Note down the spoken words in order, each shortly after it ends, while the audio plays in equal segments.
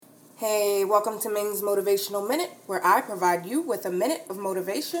Hey, welcome to Ming's Motivational Minute, where I provide you with a minute of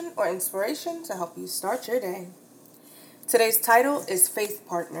motivation or inspiration to help you start your day. Today's title is Faith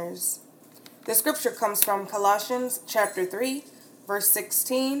Partners. The scripture comes from Colossians chapter 3, verse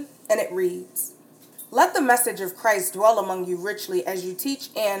 16, and it reads, "Let the message of Christ dwell among you richly as you teach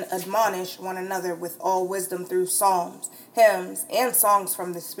and admonish one another with all wisdom through psalms, hymns, and songs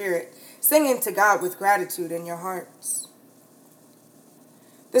from the Spirit, singing to God with gratitude in your hearts."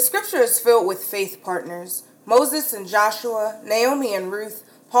 The scripture is filled with faith partners: Moses and Joshua, Naomi and Ruth,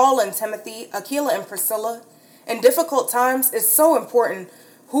 Paul and Timothy, Aquila and Priscilla. In difficult times, it's so important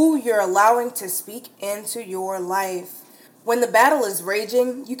who you're allowing to speak into your life. When the battle is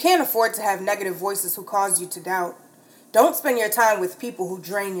raging, you can't afford to have negative voices who cause you to doubt. Don't spend your time with people who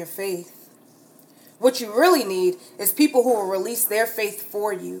drain your faith. What you really need is people who will release their faith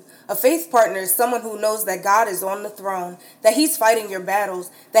for you. A faith partner is someone who knows that God is on the throne, that He's fighting your battles,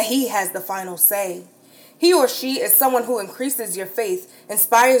 that He has the final say. He or she is someone who increases your faith,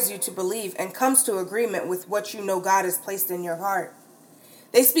 inspires you to believe, and comes to agreement with what you know God has placed in your heart.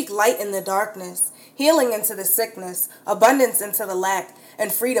 They speak light in the darkness, healing into the sickness, abundance into the lack,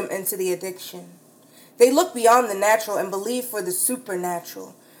 and freedom into the addiction. They look beyond the natural and believe for the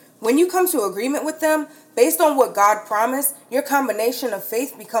supernatural. When you come to agreement with them, based on what God promised, your combination of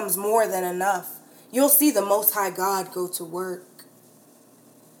faith becomes more than enough. You'll see the Most High God go to work.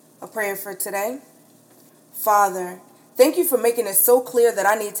 A prayer for today. Father, thank you for making it so clear that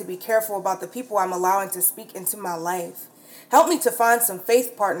I need to be careful about the people I'm allowing to speak into my life. Help me to find some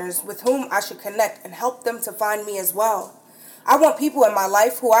faith partners with whom I should connect and help them to find me as well. I want people in my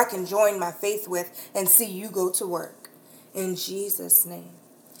life who I can join my faith with and see you go to work. In Jesus' name,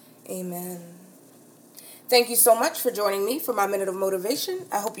 amen. Thank you so much for joining me for my Minute of Motivation.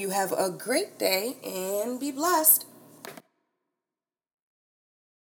 I hope you have a great day and be blessed.